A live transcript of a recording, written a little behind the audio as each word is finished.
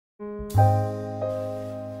I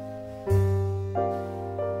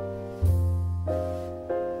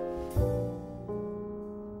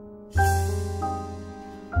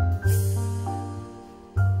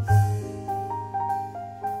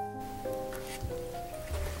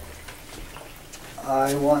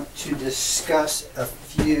want to discuss a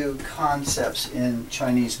few concepts in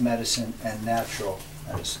Chinese medicine and natural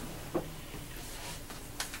medicine.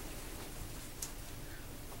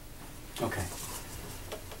 Okay.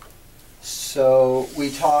 So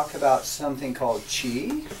we talk about something called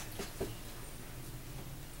qi.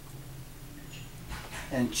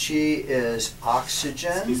 And qi is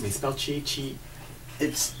oxygen. Excuse me, spell qi, qi.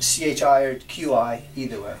 It's C-H-I or Q-I,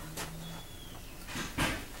 either way.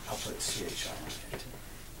 I'll put C-H-I on it too.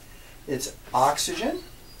 It's oxygen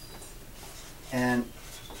and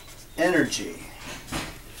energy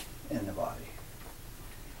in the body.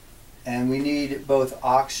 And we need both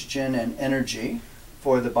oxygen and energy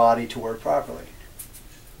for the body to work properly.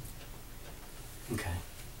 Okay.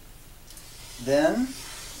 Then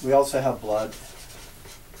we also have blood.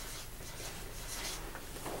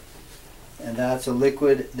 And that's a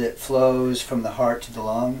liquid that flows from the heart to the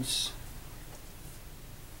lungs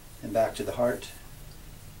and back to the heart,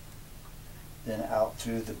 then out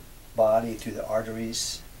through the body, through the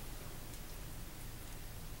arteries.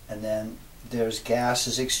 And then there's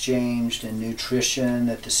gases exchanged and nutrition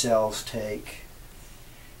that the cells take.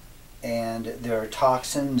 And there are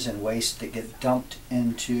toxins and waste that get dumped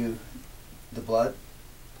into the blood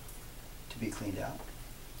to be cleaned out.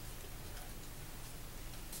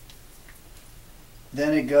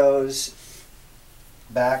 Then it goes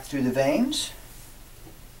back through the veins.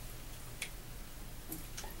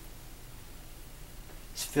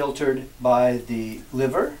 It's filtered by the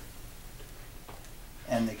liver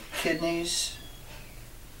and the kidneys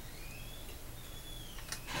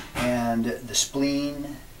and the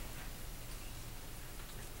spleen,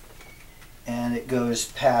 and it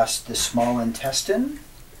goes past the small intestine,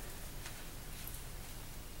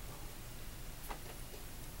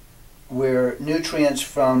 where nutrients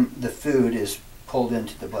from the food is pulled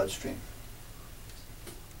into the bloodstream.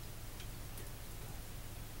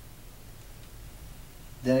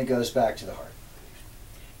 Then it goes back to the heart,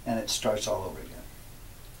 and it starts all over again.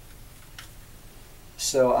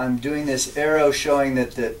 So I'm doing this arrow showing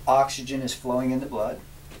that the oxygen is flowing in the blood.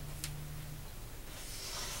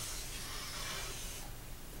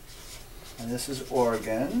 And this is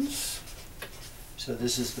organs. So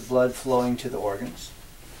this is the blood flowing to the organs.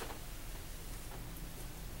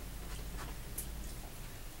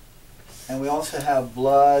 And we also have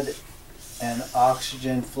blood and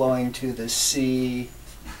oxygen flowing to the C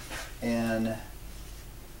and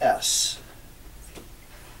S.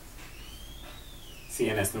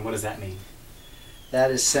 CNS, then what does that mean? That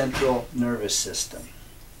is central nervous system.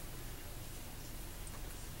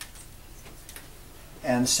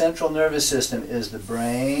 And central nervous system is the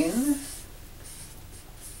brain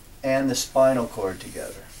and the spinal cord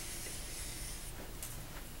together.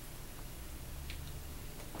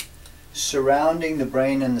 Surrounding the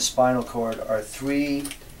brain and the spinal cord are three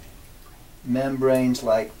membranes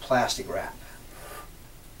like plastic wrap.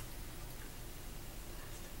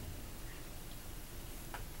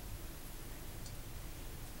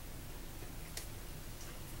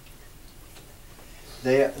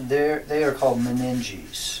 They are called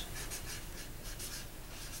meninges.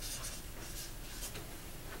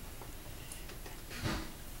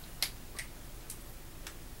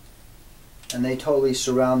 And they totally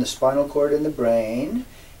surround the spinal cord and the brain,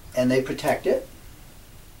 and they protect it.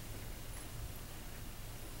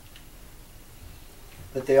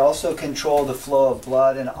 But they also control the flow of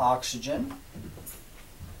blood and oxygen.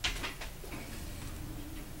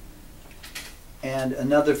 And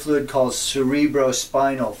another fluid called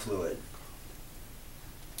cerebrospinal fluid.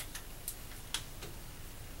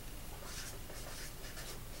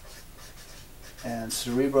 And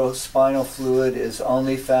cerebrospinal fluid is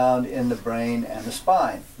only found in the brain and the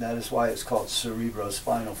spine. That is why it's called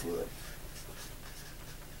cerebrospinal fluid.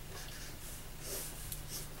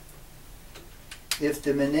 If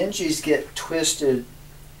the meninges get twisted,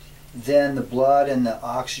 then the blood and the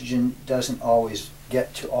oxygen doesn't always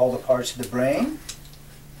get to all the parts of the brain.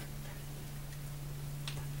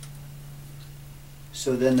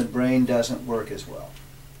 So then the brain doesn't work as well.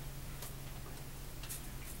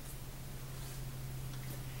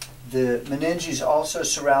 The meninges also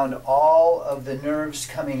surround all of the nerves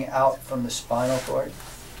coming out from the spinal cord.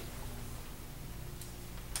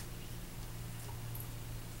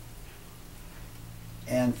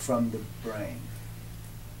 And from the brain.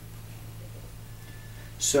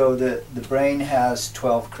 So the brain has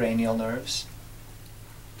 12 cranial nerves.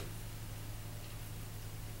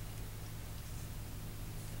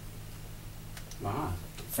 Wow.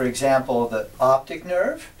 For example, the optic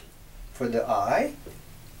nerve for the eye.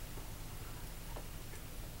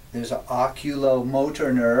 There's an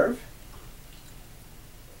oculomotor nerve,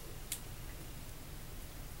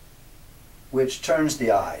 which turns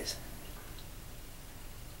the eyes.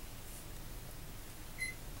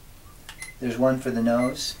 There's one for the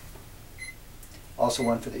nose, also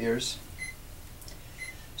one for the ears.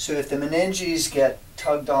 So if the meninges get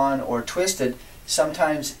tugged on or twisted,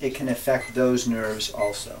 sometimes it can affect those nerves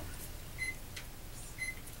also.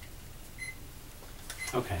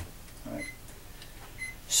 Okay. Right.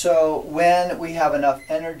 So when we have enough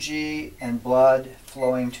energy and blood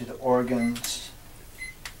flowing to the organs,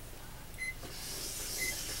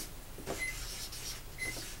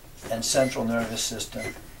 and central nervous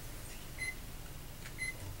system,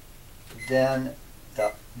 then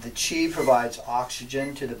the chi provides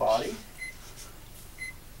oxygen to the body.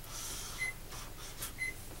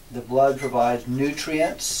 The blood provides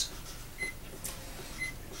nutrients.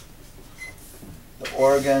 The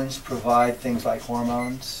organs provide things like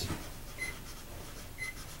hormones.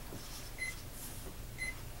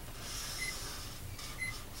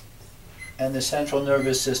 And the central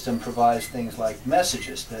nervous system provides things like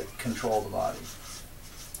messages that control the body.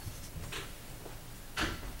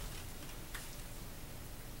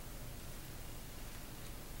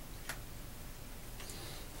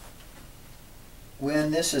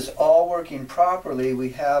 When this is all working properly, we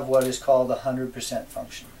have what is called 100%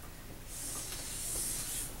 function.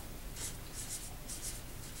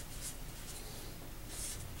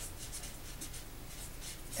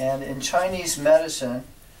 And in Chinese medicine,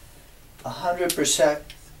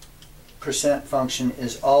 100% function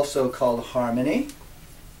is also called harmony.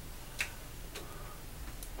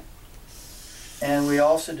 And we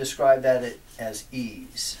also describe that as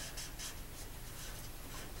ease.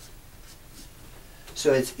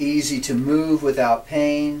 So it's easy to move without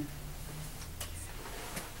pain.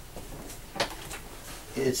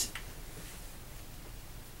 It's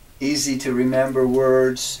easy to remember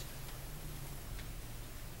words.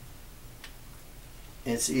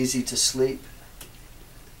 It's easy to sleep.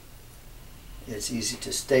 It's easy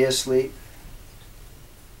to stay asleep.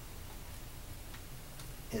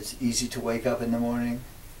 It's easy to wake up in the morning.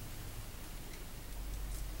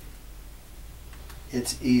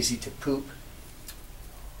 It's easy to poop.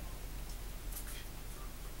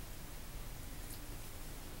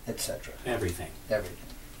 Etc. Everything. Everything.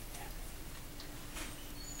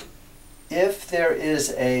 If there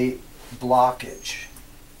is a blockage,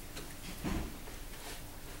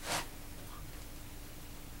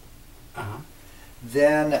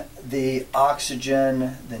 then the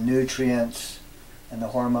oxygen, the nutrients, and the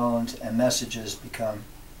hormones and messages become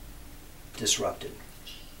disrupted.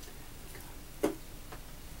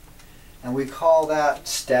 And we call that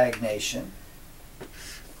stagnation.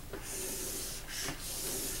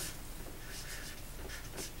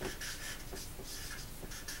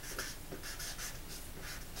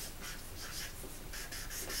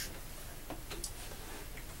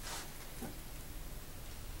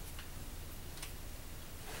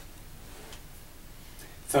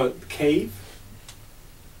 So cave,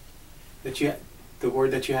 the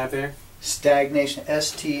word that you have there? Stagnation,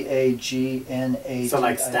 S-T-A-G-N-A-T-I-O. So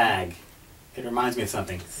like stag. It reminds me of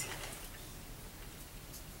something.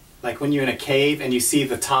 Like when you're in a cave and you see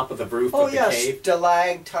the top of the roof of the cave.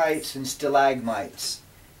 Stalactites and stalagmites.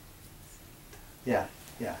 Yeah,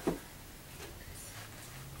 yeah.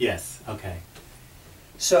 Yes, okay.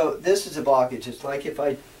 So this is a blockage. It's like if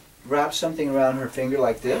I wrap something around her finger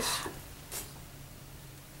like this.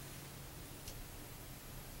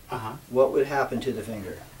 What would happen to the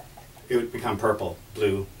finger? It would become purple,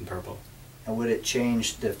 blue and purple. And would it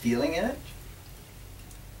change the feeling in it?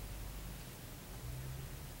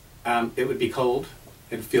 It would be cold.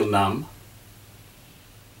 It would feel numb.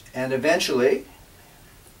 And eventually,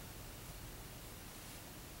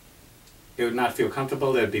 it would not feel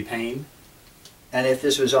comfortable. There would be pain. And if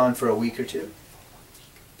this was on for a week or two?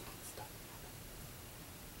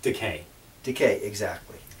 Decay. Decay,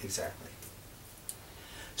 exactly, exactly.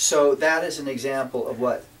 So that is an example of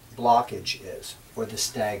what blockage is, or the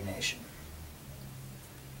stagnation.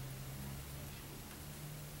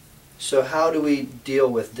 So how do we deal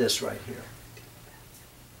with this right here?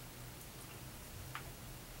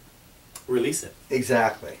 Release it.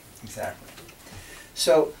 Exactly, exactly.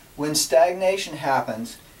 So when stagnation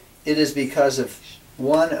happens, it is because of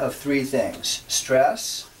one of three things: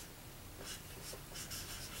 stress,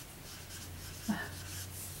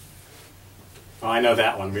 Oh, I know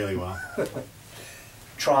that one really well.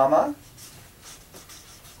 trauma,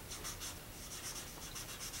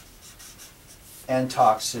 and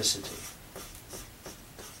toxicity.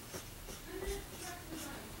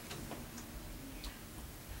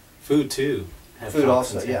 food too. Has Food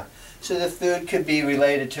toxins, also, yeah. So the food could be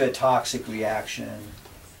related to a toxic reaction.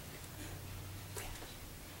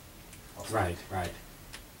 Right, right.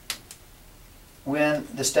 When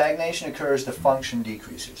the stagnation occurs, the function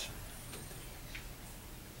decreases.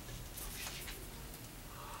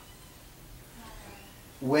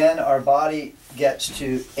 When our body gets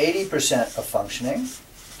to 80% of functioning,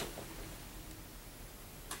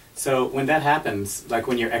 So when that happens, like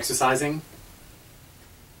when you're exercising,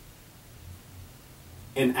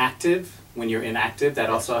 when you're inactive, that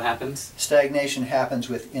also happens? stagnation happens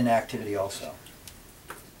with inactivity also.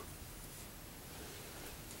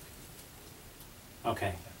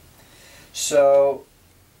 Okay. So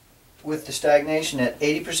with the stagnation at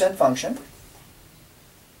 80% function,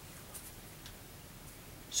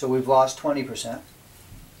 so we've lost 20%,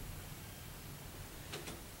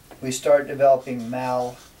 we start developing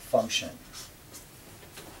malfunction.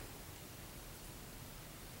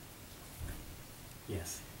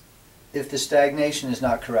 Yes. If the stagnation is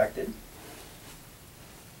not corrected,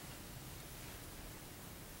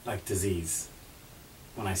 Like disease.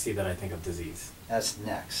 When I see that, I think of disease. that's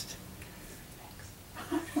next.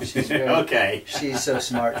 Okay. She's so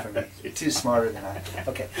smart for me. Too smarter than I.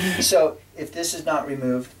 Okay. So if this is not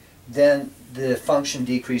removed, then the function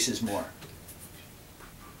decreases more.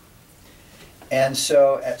 And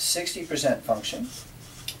so at 60% function,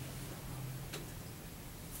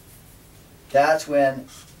 that's when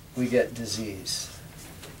we get disease.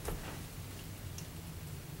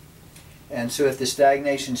 And so if the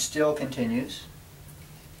stagnation still continues,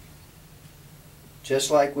 just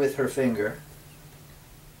like with her finger,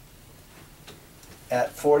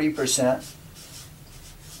 at 40%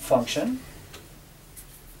 function,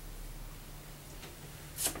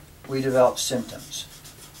 we develop symptoms.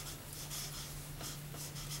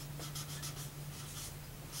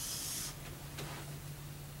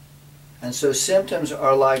 And so symptoms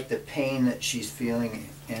are like the pain that she's feeling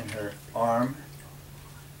in her arm,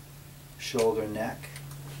 shoulder, neck.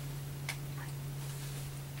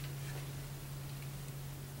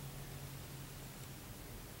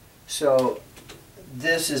 So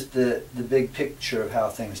this is the big picture of how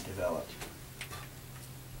things develop.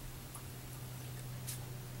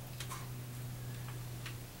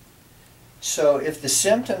 So if the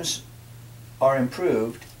symptoms are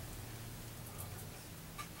improved,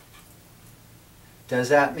 does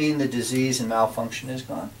that mean the disease and malfunction is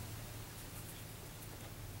gone?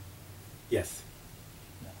 Yes.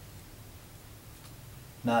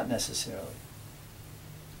 Not necessarily.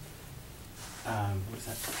 What is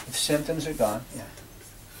that? If symptoms are gone, yeah.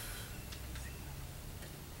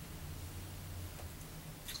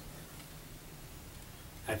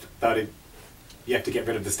 I thought you have to get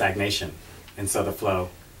rid of the stagnation, and so the flow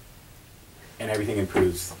and everything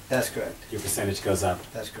improves. That's correct. Your percentage goes up.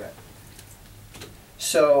 That's correct.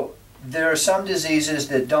 So there are some diseases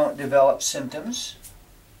that don't develop symptoms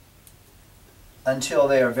until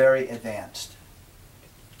they are very advanced.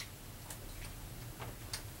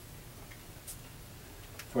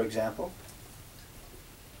 For example?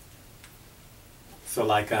 So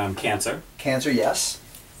like cancer. Cancer, yes.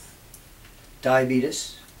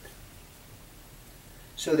 Diabetes.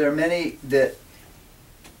 So there are many that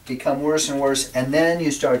become worse and worse, and then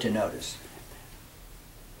you start to notice.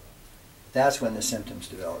 That's when the symptoms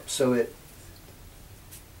develop. So it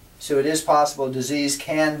is possible disease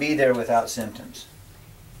can be there without symptoms.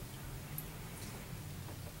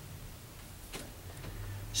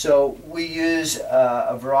 So we use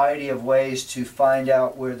a variety of ways to find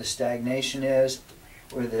out where the stagnation is,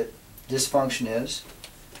 where the dysfunction is.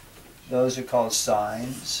 Those are called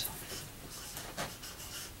signs.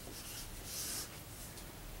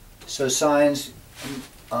 So signs,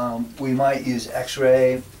 we might use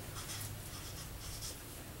X-ray,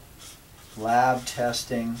 lab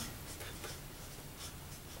testing.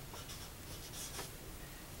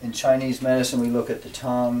 In Chinese medicine, we look at the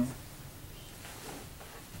tongue.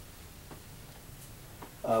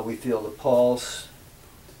 We feel the pulse.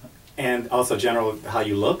 And also general how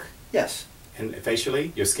you look, Yes, and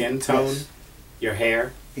facially, your skin tone, Yes. your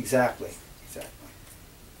hair. exactly.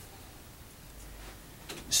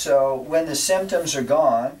 So when the symptoms are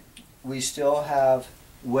gone, we still have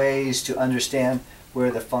ways to understand where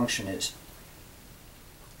the function is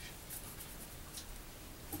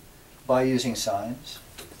by using signs.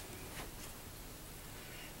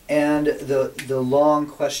 And the long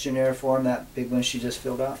questionnaire form, that big one she just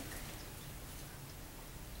filled out,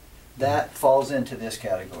 that falls into this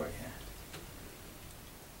category here.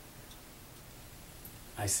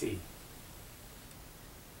 I see.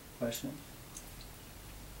 Question?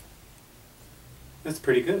 That's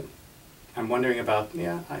pretty good. I'm wondering about,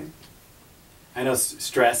 yeah, I know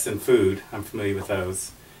stress and food, I'm familiar with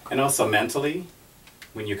those. And also mentally,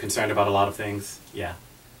 when you're concerned about a lot of things, yeah.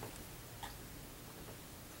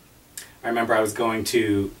 I remember I was going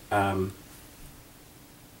to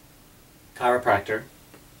chiropractor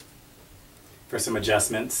for some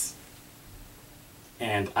adjustments,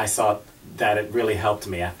 and I saw that it really helped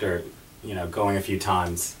me after, you know, going a few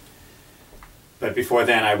times. But before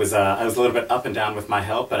then, I was a little bit up and down with my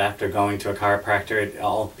health, but after going to a chiropractor, it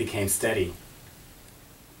all became steady.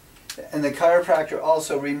 And the chiropractor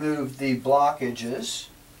also removed the blockages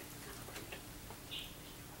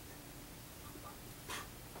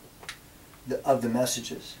of the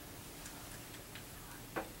messages.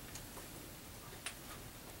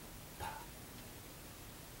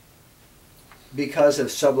 Because of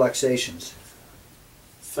subluxations.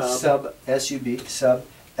 Sub, S-U-B, sub,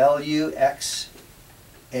 L-U-X-A-T-I-O-N.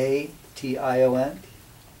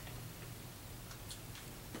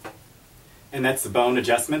 And that's the bone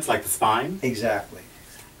adjustments, like the spine? Exactly.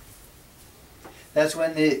 That's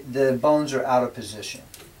when the bones are out of position.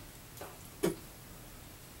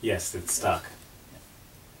 Yes, it's stuck.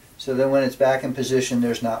 So then when it's back in position,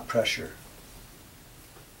 there's not pressure.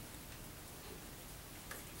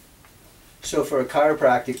 So for a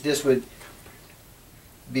chiropractic, this would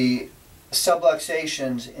be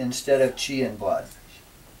subluxations instead of chi and blood.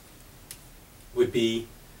 Would be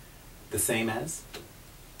the same as?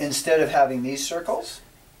 Instead of having these circles,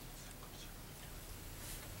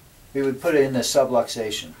 we would put it in the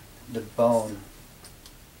subluxation, the bone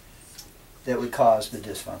that would cause the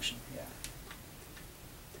dysfunction. Yeah.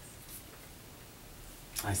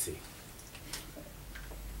 I see.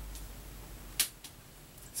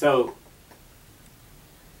 So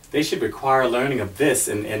they should require learning of this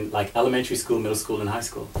in like elementary school, middle school, and high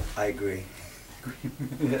school. I agree.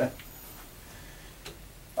 Yeah.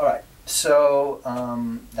 All right. So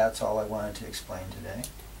that's all I wanted to explain today.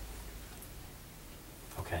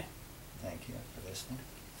 Okay. Thank you for listening.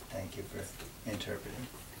 Thank you for interpreting.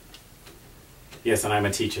 Yes, and I'm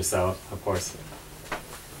a teacher, so of course